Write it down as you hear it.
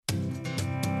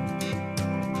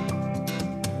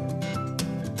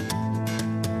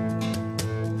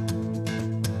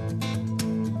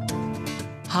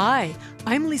Hi,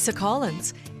 I'm Lisa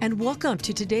Collins, and welcome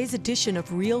to today's edition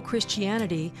of Real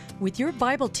Christianity with your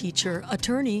Bible teacher,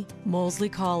 attorney Mosley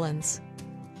Collins.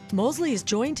 Mosley is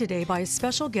joined today by a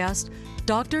special guest,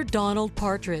 Dr. Donald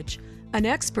Partridge, an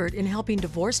expert in helping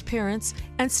divorced parents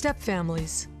and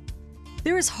stepfamilies.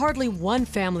 There is hardly one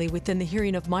family within the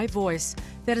hearing of my voice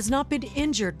that has not been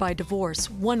injured by divorce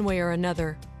one way or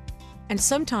another. And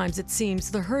sometimes it seems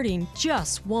the hurting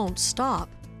just won't stop.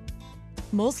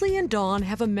 Mosley and Dawn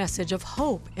have a message of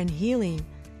hope and healing.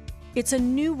 It's a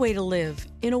new way to live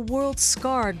in a world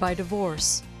scarred by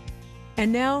divorce.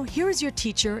 And now, here is your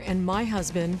teacher and my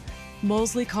husband,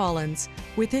 Mosley Collins,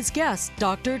 with his guest,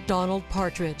 Dr. Donald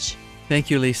Partridge. Thank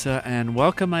you, Lisa, and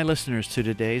welcome my listeners to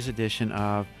today's edition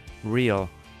of Real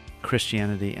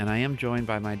Christianity. And I am joined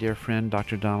by my dear friend,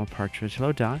 Dr. Donald Partridge.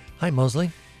 Hello, Doc. Hi,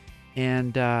 Mosley.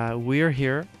 And we are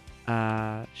here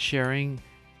sharing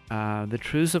the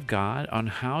truths of God on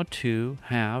how to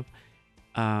have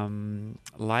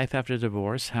life after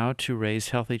divorce, how to raise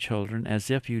healthy children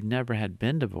as if you never had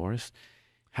been divorced,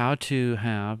 how to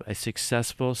have a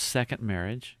successful second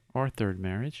marriage or third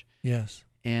marriage. Yes.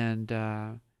 And,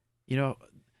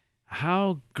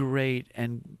 how great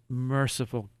and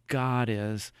merciful God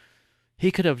is.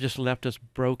 He could have just left us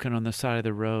broken on the side of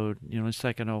the road. It's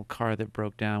like an old car that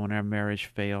broke down when our marriage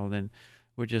failed and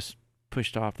we're just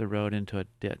pushed off the road into a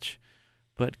ditch.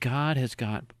 But God has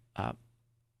got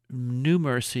new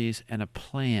mercies and a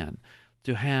plan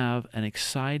to have an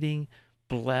exciting,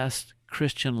 blessed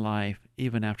Christian life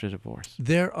even after divorce.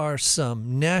 There are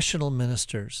some national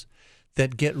ministers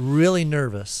that get really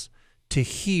nervous to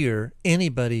hear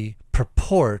anybody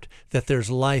purport that there's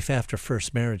life after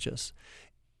first marriages.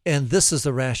 And this is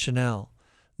the rationale,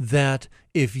 that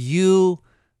if you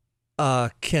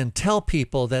can tell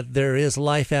people that there is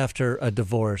life after a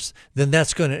divorce, then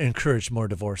that's going to encourage more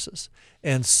divorces.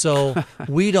 And so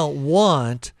we don't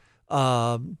want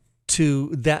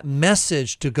that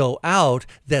message to go out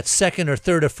that second or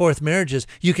third or fourth marriages,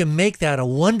 you can make that a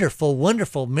wonderful,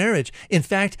 wonderful marriage. In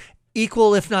fact,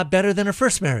 equal, if not better than a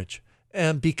first marriage.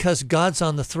 And because God's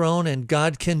on the throne and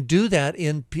God can do that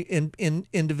in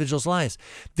individuals' lives.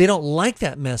 They don't like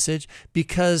that message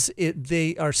because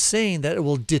they are saying that it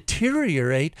will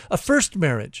deteriorate a first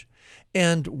marriage.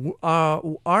 And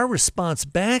our response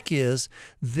back is,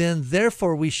 then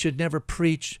therefore we should never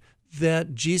preach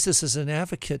that Jesus is an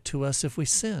advocate to us if we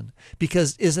sin.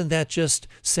 Because isn't that just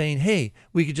saying, hey,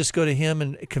 we could just go to him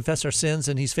and confess our sins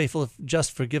and he's faithful and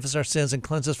just forgive us our sins and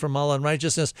cleanse us from all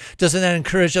unrighteousness? Doesn't that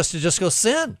encourage us to just go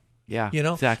sin? Yeah,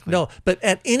 exactly. No, but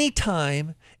at any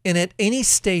time and at any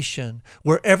station,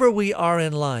 wherever we are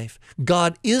in life,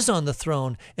 God is on the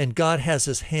throne and God has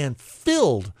his hand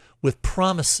filled with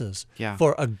promises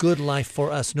for a good life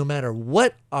for us, no matter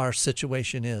what our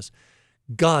situation is.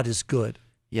 God is good.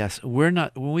 Yes, we're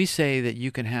not. When we say that you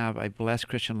can have a blessed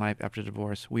Christian life after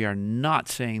divorce, we are not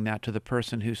saying that to the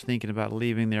person who's thinking about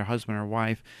leaving their husband or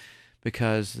wife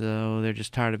because they're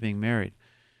just tired of being married.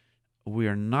 We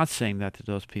are not saying that to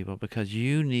those people because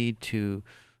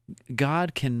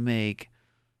God can make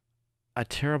a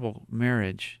terrible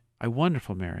marriage a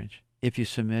wonderful marriage if you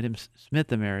submit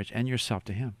the marriage and yourself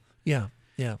to him. Yeah.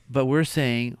 But we're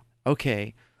saying,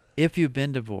 okay, if you've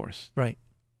been divorced, right.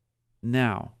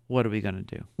 Now, what are we going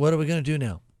to do? What are we going to do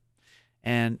now?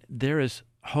 And there is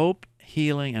hope,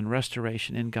 healing, and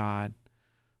restoration in God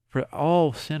for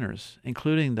all sinners,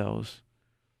 including those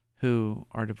who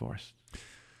are divorced.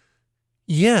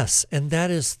 Yes, and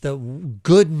that is the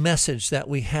good message that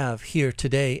we have here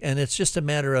today. And it's just a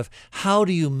matter of how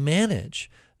do you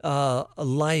manage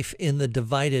life in the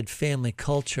divided family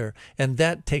culture? And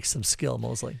that takes some skill,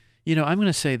 Mosley. I'm going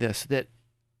to say this,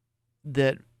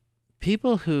 that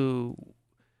people who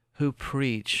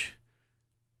preach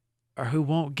or who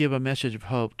won't give a message of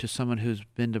hope to someone who's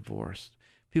been divorced,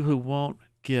 people who won't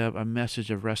give a message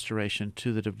of restoration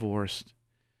to the divorced,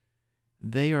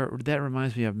 that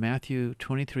reminds me of Matthew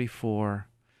 23:4,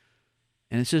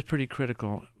 and this is pretty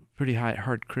critical, pretty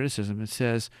hard criticism. It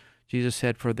says, Jesus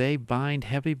said, "For they bind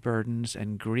heavy burdens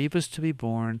and grievous to be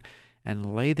borne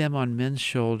and lay them on men's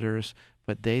shoulders,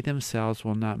 but they themselves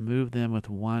will not move them with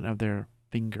one of their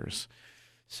fingers."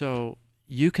 So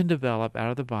you can develop out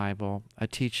of the Bible a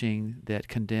teaching that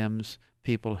condemns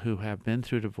people who have been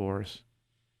through divorce.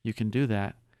 You can do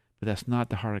that, but that's not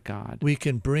the heart of God. We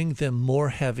can bring them more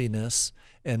heaviness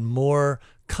and more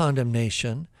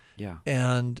condemnation. Yeah.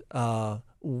 And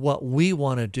what we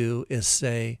want to do is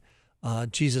say,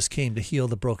 Jesus came to heal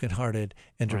the brokenhearted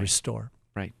and to restore.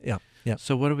 Right. Yeah.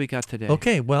 So what do we got today?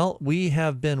 Okay, well, we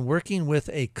have been working with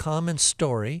a common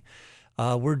story.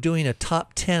 We're doing a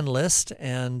top 10 list,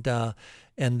 and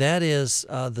And that is,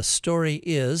 the story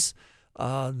is,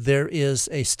 there is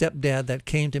a stepdad that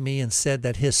came to me and said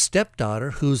that his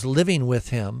stepdaughter, who's living with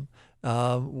him,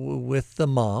 with the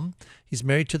mom, he's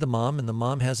married to the mom, and the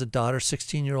mom has a daughter,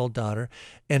 16-year-old daughter,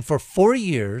 and for 4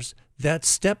 years, that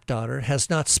stepdaughter has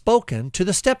not spoken to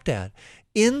the stepdad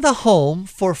in the home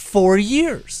for 4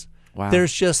 years. Wow.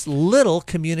 There's just little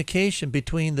communication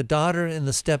between the daughter and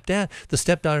the stepdad, the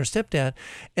stepdaughter and stepdad.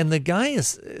 And the guy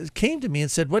came to me and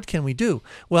said, what can we do?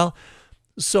 Well,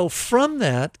 so from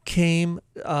that came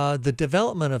the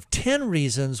development of 10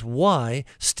 reasons why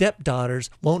stepdaughters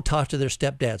won't talk to their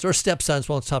stepdads, or stepsons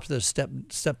won't talk to their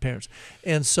stepparents.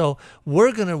 And so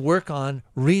we're going to work on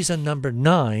reason number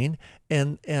 9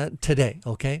 and today,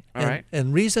 okay? All right.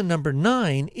 And reason number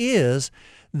 9 is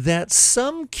that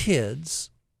some kids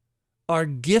are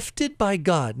gifted by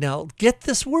God. Now, get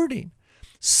this wording.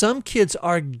 Some kids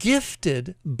are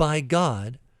gifted by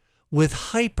God with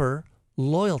hyper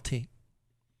loyalty.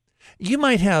 You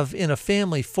might have in a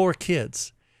family 4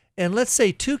 kids, and let's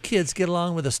say 2 kids get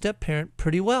along with a step-parent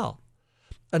pretty well.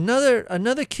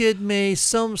 Another kid may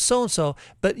so-and-so,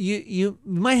 but you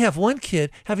might have one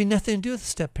kid having nothing to do with the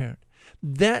step-parent.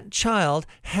 That child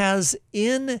has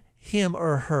in him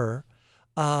or her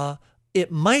it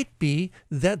might be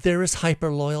that there is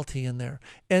hyper loyalty in there,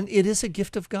 and it is a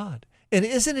gift of God. And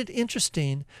isn't it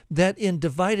interesting that in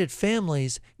divided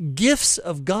families, gifts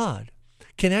of God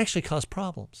can actually cause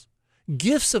problems?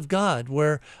 Gifts of God,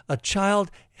 where a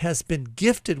child has been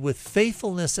gifted with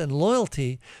faithfulness and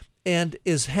loyalty and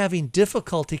is having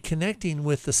difficulty connecting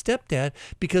with the stepdad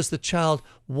because the child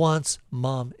wants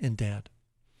mom and dad.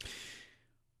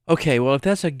 Okay, well, if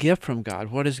that's a gift from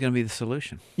God, what is going to be the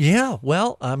solution? Yeah,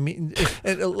 well, I mean,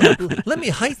 let me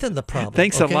heighten the problem.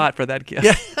 Thanks okay? a lot for that gift.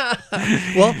 Yeah.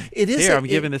 Well, it is. Here, I'm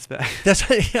giving this back. That's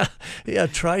yeah.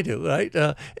 Try to,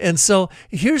 right? And so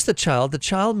here's the child. The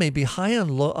child may be high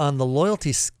on the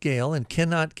loyalty scale and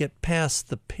cannot get past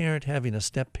the parent having a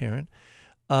step parent.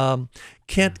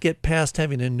 Can't get past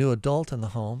having a new adult in the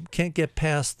home. Can't get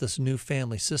past this new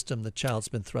family system the child's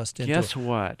been thrust into. Guess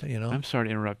what? You know? I'm sorry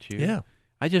to interrupt you. Yeah.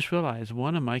 I just realized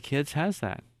one of my kids has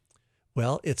that.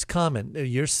 Well, it's common.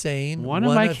 You're saying one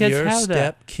of my kids your have that.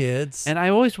 step kids. And I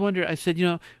always wonder, I said,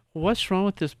 what's wrong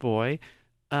with this boy?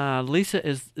 Lisa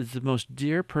is the most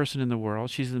dear person in the world.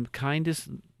 She's the kindest,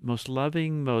 most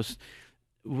loving,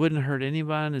 wouldn't hurt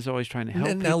anyone, is always trying to help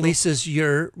And now people. Lisa's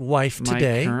your wife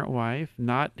today. My current wife,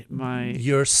 not my...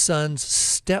 Your son's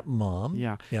stepmom.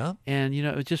 Yeah. Yeah. And,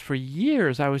 it was just for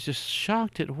years, I was just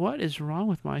shocked at what is wrong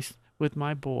with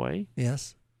my boy.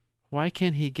 Yes. Why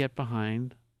can't he get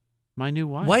behind my new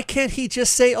wife? Why can't he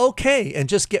just say okay and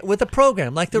just get with the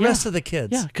program like the rest of the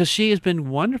kids? Yeah, because she has been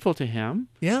wonderful to him.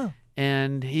 Yeah.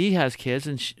 And he has kids,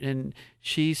 and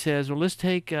she says, well, let's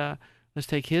take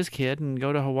his kid and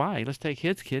go to Hawaii. Let's take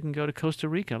his kid and go to Costa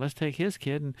Rica. Let's take his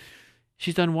kid. And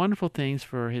she's done wonderful things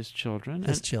for his children.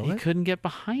 He couldn't get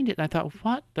behind it. And I thought,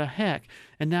 what the heck?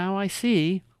 And now I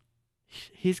see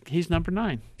he's number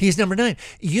 9. He's number 9.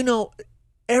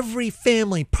 Every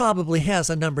family probably has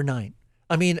a number 9.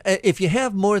 I mean, if you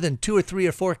have more than 2 or 3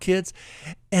 or 4 kids,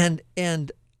 and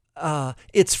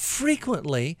it's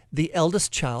frequently the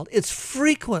eldest child. It's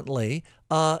frequently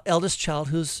eldest child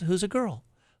who's a girl.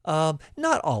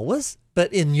 Not always,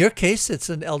 but in your case, it's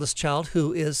an eldest child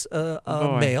who is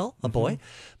a male, a boy.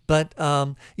 But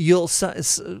you'll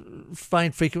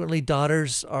find frequently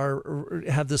daughters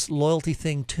have this loyalty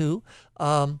thing too.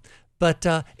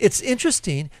 But it's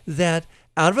interesting that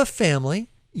out of a family,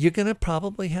 you're going to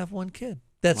probably have one kid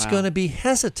that's going to be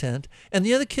hesitant, and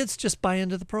the other kids just buy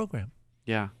into the program.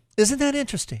 Yeah. Isn't that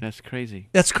interesting? That's crazy.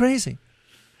 That's crazy.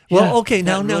 Well, Yeah, okay,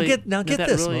 now really, get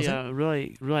this.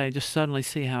 Really, I just suddenly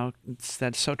see how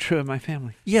that's so true in my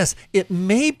family. Yes, it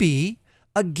may be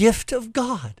a gift of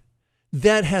God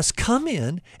that has come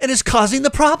in and is causing the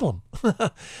problem.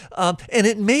 And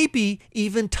it may be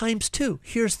even times 2.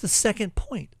 Here's the second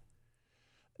point.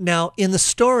 Now, in the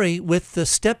story with the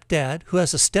stepdad who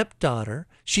has a stepdaughter,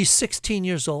 she's 16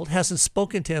 years old, hasn't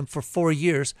spoken to him for 4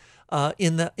 years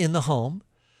in the home.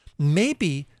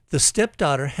 Maybe the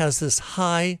stepdaughter has this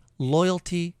high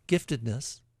loyalty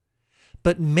giftedness,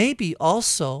 but maybe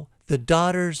also the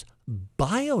daughter's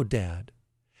bio dad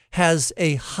has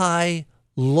a high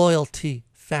loyalty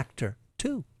factor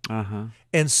too. Uh-huh.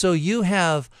 And so you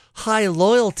have high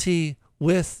loyalty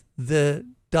with the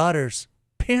daughter's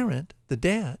parent, the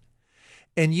dad,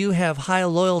 and you have high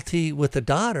loyalty with the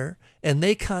daughter, and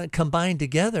they combine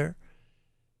together,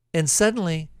 and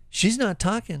suddenly she's not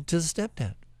talking to the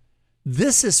stepdad.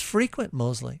 This is frequent,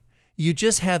 Mosley. You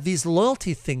just have these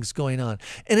loyalty things going on.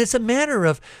 And it's a matter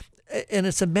of, And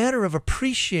it's a matter of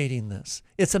appreciating this.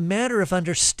 It's a matter of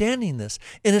understanding this.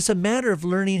 And it's a matter of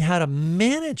learning how to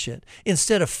manage it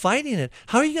instead of fighting it.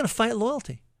 How are you going to fight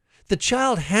loyalty? The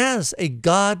child has a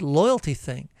God loyalty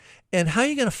thing. And how are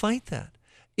you going to fight that?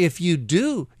 If you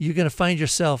do, you're going to find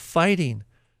yourself fighting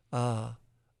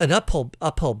an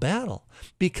uphill battle,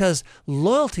 because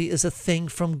loyalty is a thing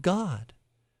from God.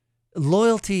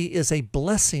 Loyalty is a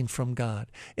blessing from God.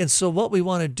 And so what we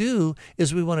want to do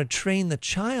is we want to train the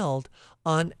child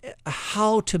on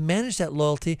how to manage that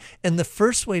loyalty. And the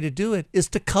first way to do it is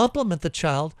to compliment the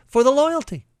child for the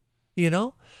loyalty. You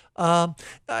know,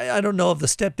 I don't know if the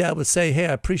stepdad would say, hey,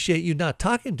 I appreciate you not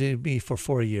talking to me for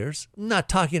 4 years. I'm not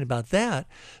talking about that,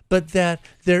 but that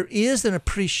there is an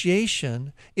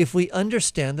appreciation if we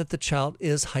understand that the child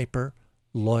is hyper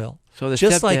loyal. So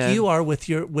just like you are with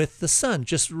the son,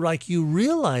 just like you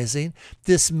realizing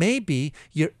this may be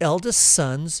your eldest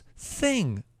son's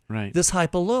thing, right? This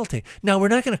hyper loyalty. Now, we're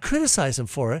not going to criticize him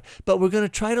for it, but we're going to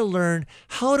try to learn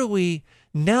how do we,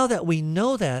 now that we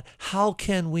know that, how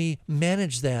can we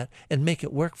manage that and make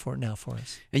it work for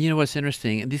us? And you know what's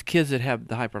interesting? And these kids that have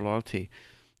the hyper loyalty,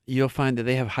 you'll find that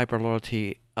they have hyper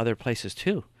loyalty other places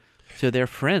too. So their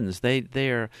friends, they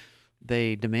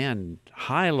demand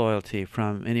high loyalty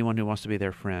from anyone who wants to be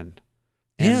their friend.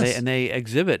 And Yes. they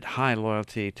exhibit high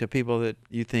loyalty to people that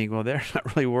you think, well, they're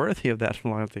not really worthy of that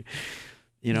loyalty.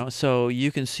 You know, so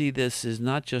you can see this is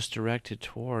not just directed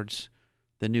towards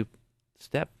the new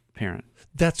step parent.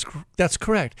 That's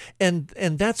correct. And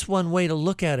that's one way to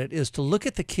look at it, is to look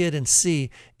at the kid and see,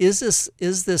 is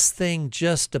this thing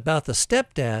just about the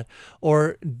stepdad,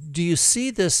 or do you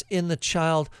see this in the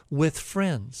child with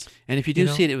friends? And if you do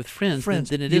see it with friends,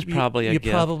 then it is probably a gift.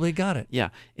 You probably got it. Yeah.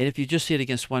 And if you just see it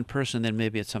against one person, then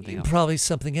maybe it's something else. Probably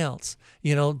something else.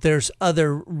 You know, there's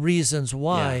other reasons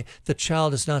why the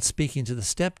child is not speaking to the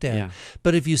stepdad. Yeah.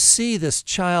 But if you see this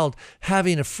child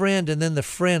having a friend and then the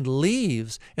friend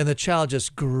leaves and the child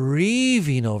just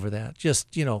grieving over that, just,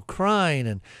 crying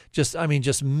and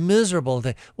just miserable.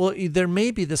 Well, there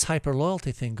may be this hyper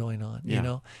loyalty thing going on, you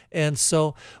know? And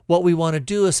so what we want to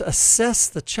do is assess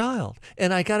the child.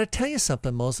 And I got to tell you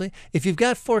something, Mosley. If you've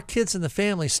got 4 kids in the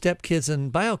family, step kids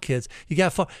and bio kids, you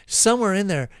got 4, somewhere in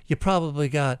there, you probably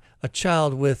got a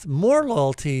child with more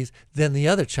loyalties than the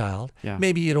other child. Yeah.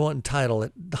 Maybe you don't entitle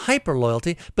it hyper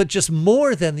loyalty, but just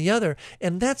more than the other.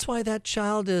 And that's why that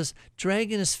child is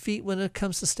dragging his feet when it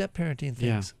comes to step parenting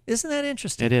things. Yeah. Isn't that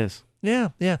interesting? It is. Yeah.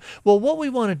 Well, what we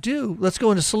want to do, let's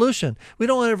go into solution. We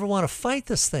don't ever want to fight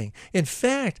this thing. In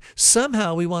fact,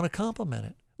 somehow we want to compliment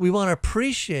it. We want to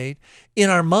appreciate in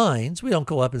our minds. We don't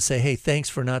go up and say, hey, thanks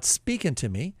for not speaking to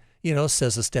me,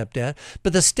 says the stepdad.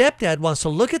 But the stepdad wants to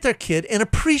look at their kid and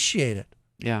appreciate it.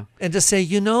 Yeah. And to say,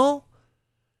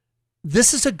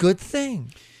 this is a good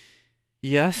thing.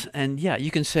 Yes, and you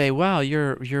can say, wow,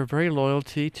 you're very loyal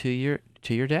to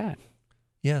your dad.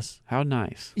 Yes. How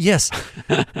nice. Yes.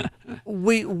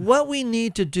 What we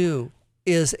need to do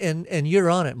is, and you're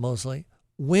on it, Mosley,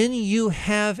 when you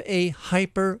have a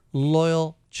hyper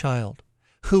loyal child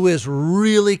who is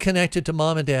really connected to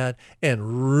mom and dad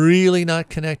and really not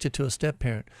connected to a step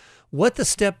parent, what the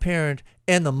step parent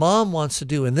and the mom wants to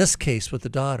do in this case with the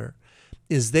daughter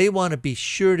is they want to be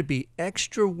sure to be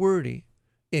extra wordy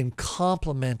in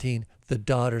complimenting the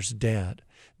daughter's dad.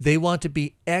 They want to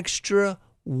be extra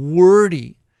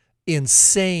wordy in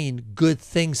saying good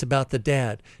things about the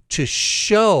dad to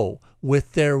show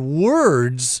with their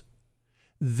words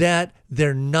that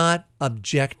they're not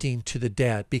objecting to the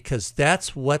dad, because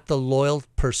that's what the loyal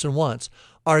person wants.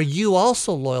 Are you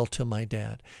also loyal to my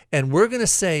dad? And we're going to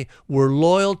say we're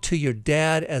loyal to your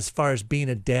dad as far as being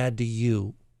a dad to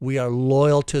you. We are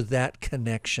loyal to that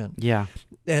connection. Yeah.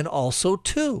 And also,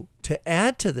 too, to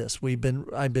add to this,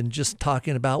 I've been just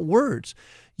talking about words.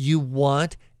 You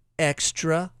want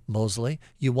extra, Mosley,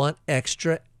 you want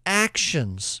extra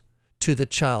actions to the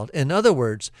child. In other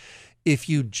words, if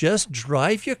you just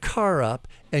drive your car up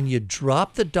and you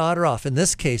drop the daughter off, in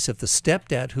this case, if the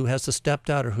stepdad who has a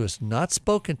stepdaughter who has not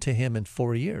spoken to him in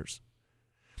 4 years,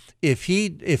 if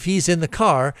he's in the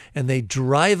car and they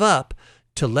drive up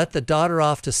to let the daughter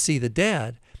off to see the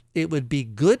dad, it would be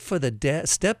good for the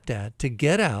stepdad to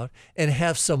get out and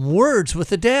have some words with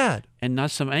the dad. And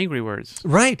not some angry words.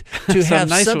 Right. To have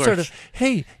nice some words. sort of,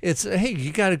 hey,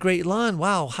 you got a great lawn.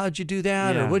 Wow, how'd you do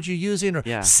that? Yeah. Or what'd you using? Or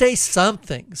Yeah. say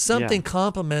something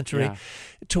complimentary Yeah.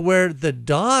 to where the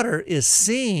daughter is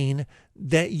seeing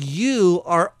that you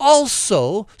are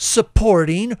also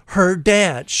supporting her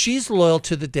dad. She's loyal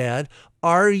to the dad.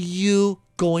 Are you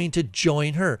going to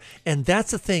join her. And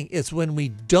that's the thing, is when we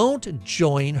don't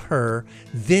join her,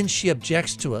 then she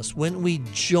objects to us. When we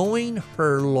join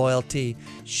her loyalty,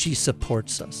 she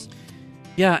supports us.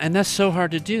 Yeah, and that's so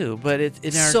hard to do. But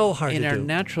in our do.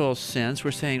 natural sense, we're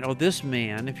saying, oh, this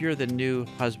man, if you're the new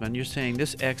husband, you're saying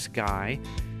this ex-guy,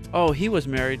 oh, he was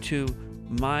married to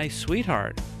my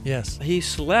sweetheart. Yes. He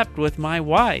slept with my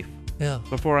wife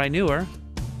before I knew her,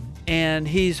 and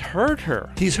he's hurt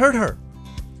her. He's hurt her.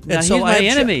 Now, and so he's my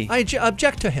enemy. I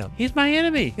object to him. He's my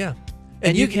enemy. Yeah.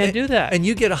 And you can't do that. And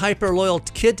you get a hyper loyal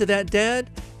kid to that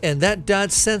dad, and that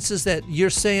dad senses that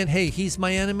you're saying, hey, he's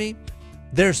my enemy.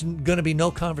 There's going to be no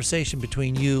conversation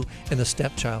between you and the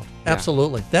stepchild. Yeah.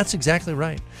 Absolutely. That's exactly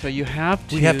right. So we have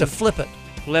to flip it.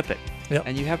 Flip it. Yep.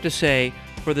 And you have to say,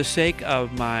 for the sake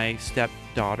of my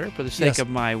stepdaughter, for the sake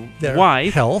of my Their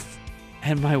wife, health,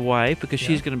 and my wife, because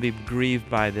she's going to be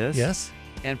grieved by this. Yes.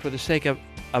 And for the sake of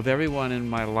everyone in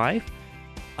my life,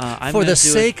 I'm for gonna the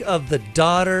sake of the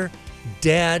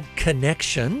daughter-dad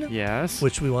connection, yes,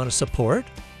 which we want to support,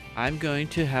 I'm going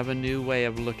to have a new way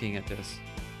of looking at this,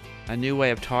 a new way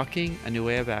of talking, a new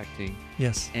way of acting.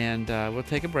 Yes. And we'll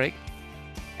take a break,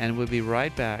 and we'll be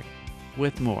right back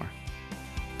with more.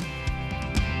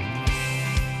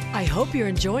 I hope you're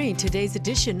enjoying today's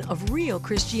edition of Real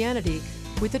Christianity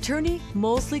with attorney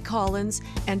Mosley Collins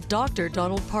and Dr.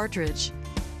 Donald Partridge.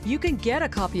 You can get a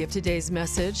copy of today's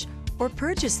message or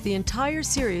purchase the entire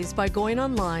series by going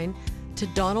online to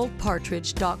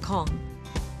donaldpartridge.com.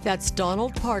 That's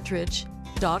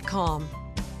donaldpartridge.com.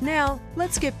 Now,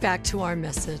 let's get back to our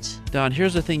message. Don,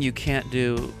 here's the thing you can't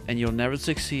do, and you'll never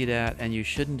succeed at, and you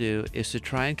shouldn't do, is to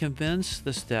try and convince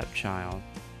the stepchild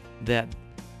that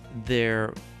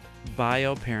their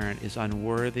bio parent is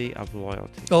unworthy of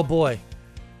loyalty. Oh boy,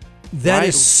 that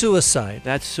is suicide.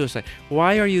 That's suicide.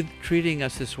 Why are you treating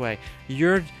us this way?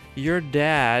 Your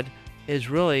dad is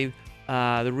really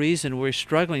the reason we're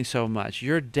struggling so much.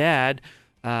 Your dad,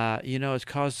 has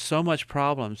caused so much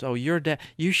problems. Oh, your dad,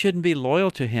 you shouldn't be loyal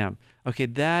to him. Okay,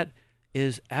 that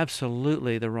is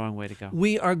absolutely the wrong way to go.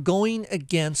 We are going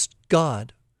against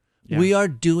God. Yeah. We are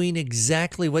doing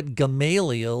exactly what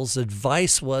Gamaliel's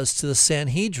advice was to the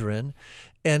Sanhedrin.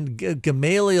 And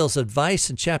Gamaliel's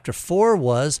advice in chapter 4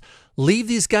 was, leave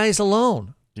these guys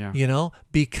alone. Yeah.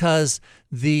 Because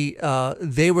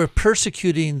they were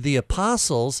persecuting the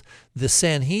apostles, the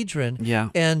Sanhedrin. Yeah.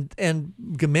 And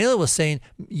Gamaliel was saying,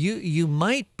 you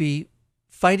might be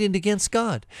fighting against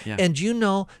God. Yeah. And you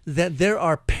know that there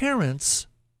are parents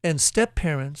and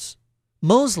step-parents,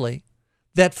 Mosley,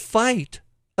 that fight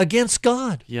against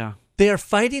God. Yeah. They are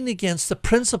fighting against the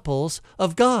principles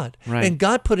of God. Right. And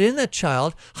God put in that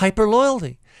child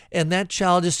hyper-loyalty. And that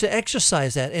child is to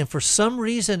exercise that. And for some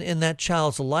reason in that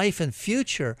child's life and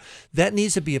future, that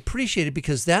needs to be appreciated,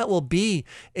 because that will be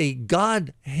a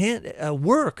God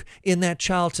work in that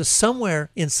child to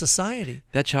somewhere in society.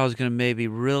 That child's going to maybe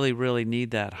really, really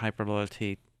need that hyper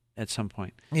loyalty at some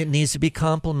point. It needs to be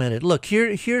complemented. Look,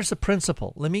 here's the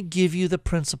principle. Let me give you the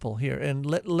principle here, and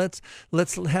let's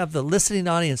have the listening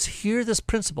audience hear this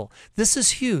principle. This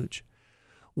is huge.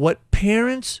 What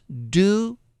parents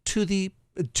do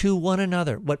to one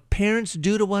another, what parents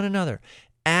do to one another,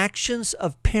 actions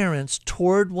of parents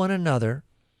toward one another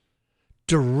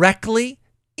directly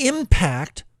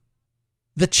impact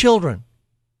the children.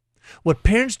 What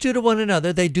parents do to one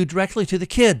another, they do directly to the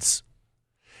kids.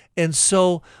 And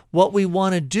so what we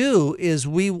want to do is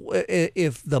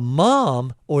if the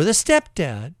mom or the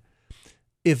stepdad,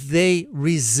 if they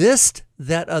resist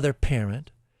that other parent,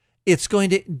 it's going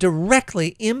to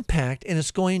directly impact and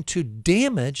it's going to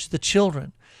damage the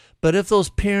children. But if those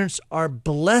parents are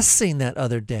blessing that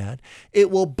other dad,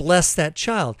 it will bless that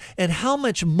child. And how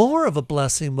much more of a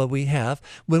blessing will we have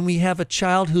when we have a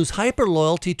child who's hyper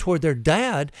loyalty toward their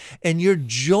dad, and you're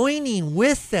joining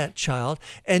with that child,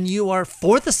 and you are,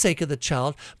 for the sake of the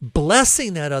child,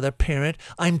 blessing that other parent.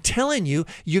 I'm telling you,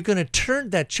 you're going to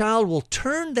turn, that child will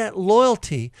turn that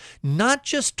loyalty not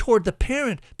just toward the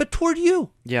parent, but toward you.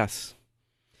 Yes.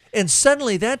 And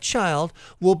suddenly that child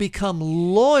will become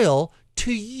loyal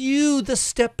to you, the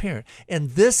step-parent.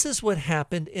 And this is what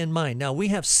happened in mine. Now, we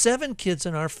have 7 kids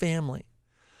in our family.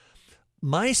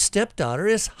 My stepdaughter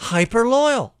is hyper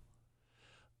loyal.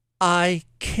 I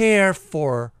care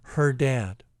for her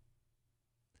dad.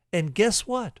 And guess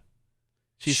what?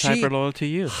 She's hyper loyal to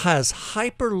you. Has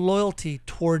hyper loyalty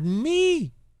toward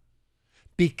me,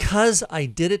 because I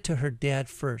did it to her dad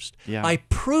first. Yeah. I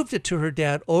proved it to her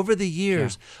dad over the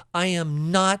years. Yeah. I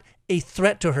am not a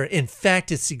threat to her. In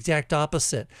fact, it's the exact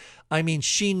opposite. I mean,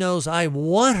 she knows I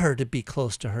want her to be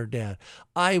close to her dad.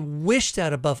 I wish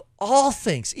that above all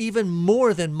things, even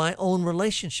more than my own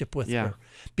relationship with her.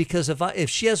 because if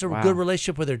she has a Wow. good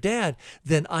relationship with her dad,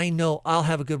 then I know I'll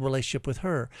have a good relationship with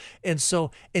her. And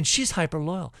she's hyper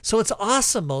loyal. So it's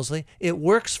awesome, Mosley. It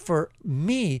works for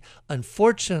me.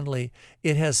 Unfortunately,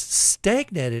 it has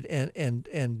stagnated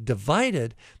and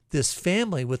divided this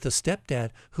family with the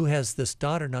stepdad who has this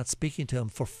daughter not speaking to him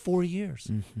for 4 years.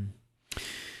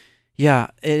 Yeah,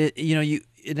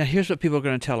 now here's what people are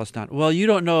going to tell us, Don. Well, you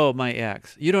don't know my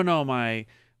ex. You don't know my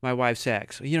wife's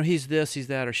ex. He's this, he's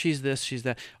that, or she's this, she's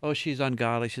that. Oh, she's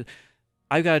ungodly.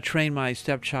 I've got to train my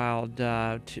stepchild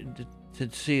to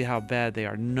see how bad they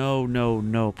are.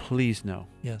 No, please no.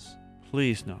 Yes.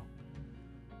 Please no.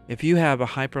 If you have a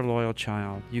hyper loyal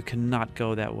child, you cannot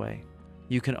go that way.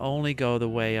 You can only go the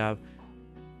way of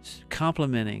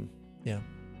complementing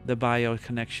the bio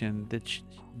connection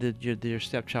that your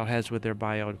stepchild has with their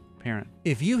bio parent.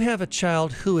 If you have a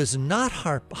child who is not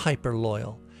hyper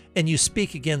loyal and you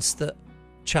speak against the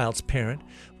child's parent,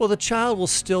 well, the child will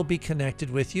still be connected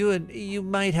with you, and you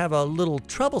might have a little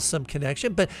troublesome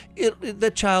connection, but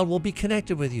the child will be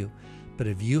connected with you. But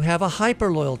if you have a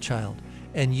hyper loyal child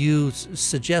and you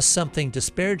suggest something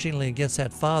disparagingly against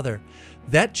that father,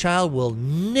 that child will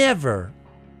never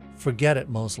forget it,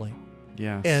 Mosley.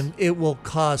 Yes. And it will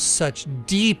cause such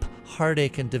deep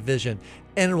heartache and division,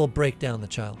 and it will break down the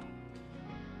child.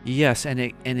 Yes, and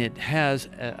it has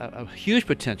a huge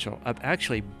potential of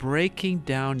actually breaking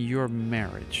down your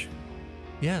marriage.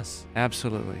 Yes.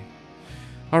 Absolutely.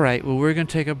 All right, well, we're going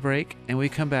to take a break, and we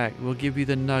come back. We'll give you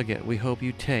the nugget we hope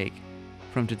you take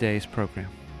from today's program.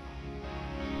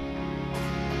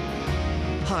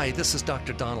 Hi, this is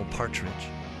Dr. Donald Partridge.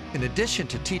 In addition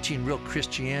to teaching real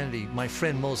Christianity, my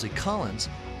friend Mosley Collins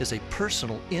is a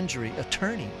personal injury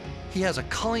attorney. He has a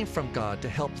calling from God to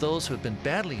help those who have been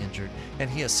badly injured, and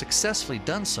he has successfully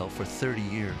done so for 30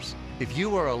 years. If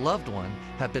you or a loved one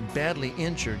have been badly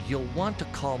injured, you'll want to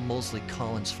call Mosley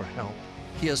Collins for help.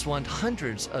 He has won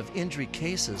hundreds of injury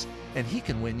cases, and he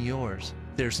can win yours.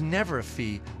 There's never a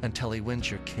fee until he wins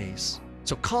your case.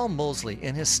 So call Mosley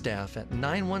and his staff at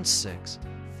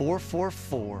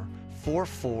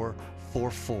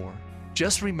 916-444-4444.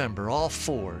 Just remember all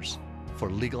fours for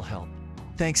legal help.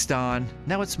 Thanks, Don.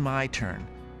 Now it's my turn.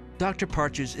 Dr.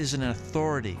 Partridge is an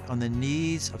authority on the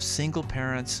needs of single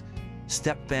parents,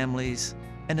 step families,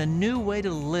 and a new way to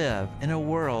live in a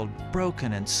world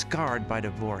broken and scarred by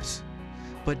divorce.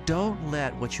 But don't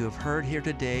let what you have heard here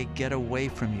today get away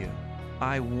from you.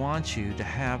 I want you to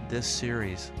have this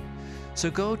series.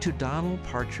 So go to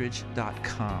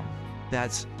donaldpartridge.com.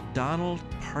 That's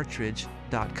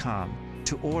donaldpartridge.com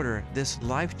to order this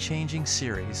life-changing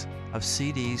series of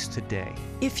CDs today.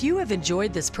 If you have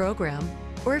enjoyed this program,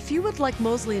 or if you would like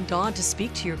Mosley and Dawn to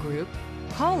speak to your group,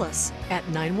 call us at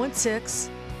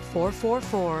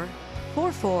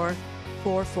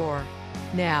 916-444-4444.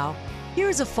 Now,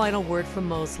 here's a final word from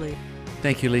Mosley.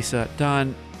 Thank you, Lisa.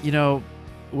 Don,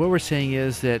 what we're saying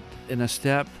is that in a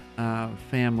step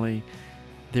family,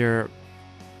 there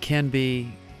can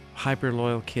be hyper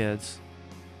loyal kids,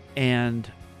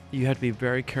 and you have to be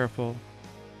very careful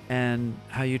and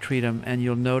how you treat them. And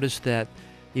you'll notice that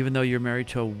even though you're married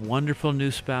to a wonderful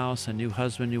new spouse, a new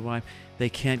husband, new wife, they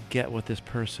can't get with this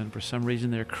person. For some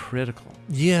reason, they're critical.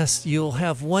 Yes, you'll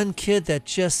have one kid that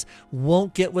just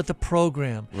won't get with the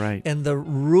program. Right. And the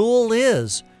rule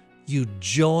is you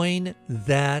join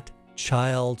that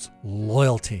child's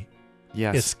loyalty.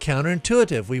 Yes. It's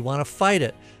counterintuitive. We want to fight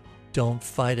it. Don't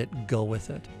fight it. Go with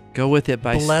it. Go with it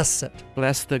by bless it.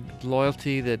 Bless the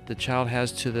loyalty that the child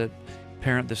has to the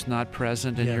parent that's not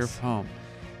present in your home.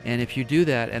 And if you do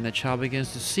that and the child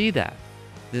begins to see that,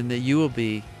 then that you will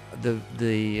be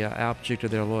the object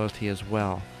of their loyalty as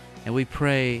well. And we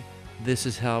pray this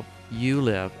has helped you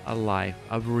live a life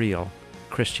of real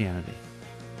Christianity.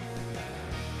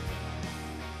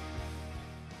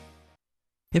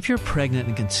 If you're pregnant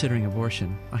and considering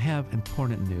abortion, I have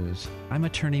important news. I'm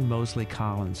attorney Mosley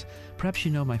Collins. Perhaps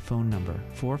you know my phone number,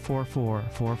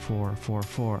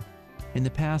 444-4444. In the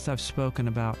past, I've spoken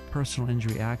about personal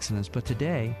injury accidents, but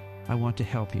today, I want to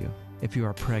help you if you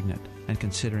are pregnant and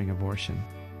considering abortion.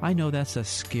 I know that's a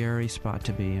scary spot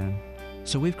to be in.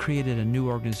 So we've created a new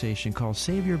organization called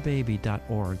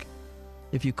SaveYourBaby.org.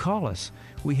 If you call us,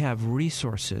 we have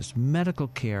resources, medical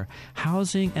care,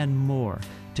 housing, and more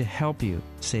to help you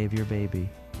save your baby.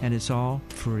 And it's all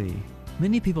free.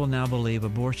 Many people now believe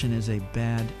abortion is a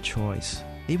bad choice.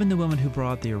 Even the woman who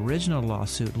brought the original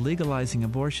lawsuit legalizing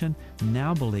abortion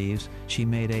now believes she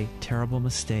made a terrible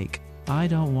mistake. I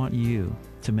don't want you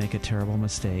to make a terrible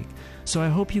mistake. So I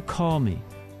hope you call me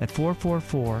at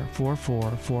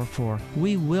 444-4444.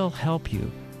 We will help you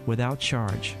without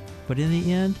charge. But in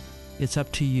the end, it's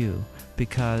up to you,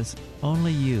 because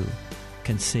only you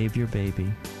can save your baby.